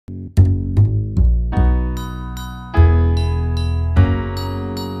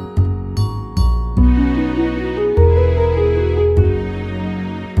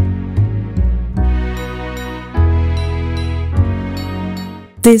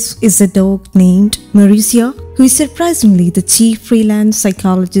This is a dog named Marusya, who is surprisingly the chief freelance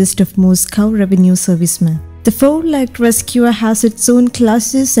psychologist of Moscow Revenue Servicemen. The four-legged rescuer has its own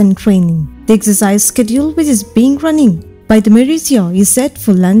classes and training. The exercise schedule, which is being running by the Marusya, is set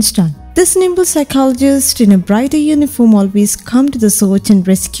for lunchtime. This nimble psychologist in a brighter uniform always come to the search and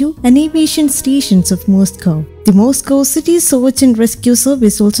rescue and aviation stations of Moscow. The Moscow City Search and Rescue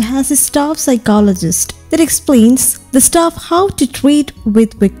Service also has a staff psychologist that explains the staff how to treat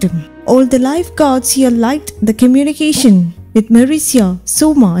with victim. All the lifeguards here liked the communication with Marusya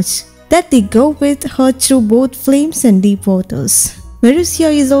so much that they go with her through both flames and deep waters.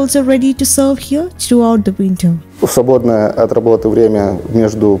 Marusya is also ready to serve here throughout the winter. В свободное от работы время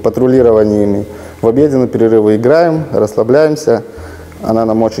между патрулированиями в обеденные перерывы играем, расслабляемся. Она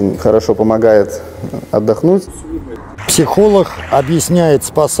нам очень хорошо помогает отдохнуть. Психолог объясняет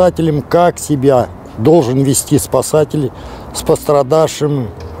спасателям, как себя должен вести спасатель с пострадавшим,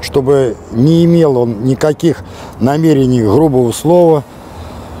 чтобы не имел он никаких намерений грубого слова,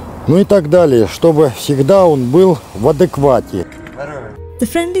 ну и так далее, чтобы всегда он был в адеквате. The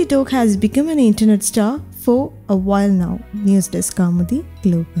friendly dog has become an internet star for a while now. News Desk Kaumudy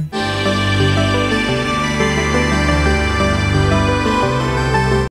Global.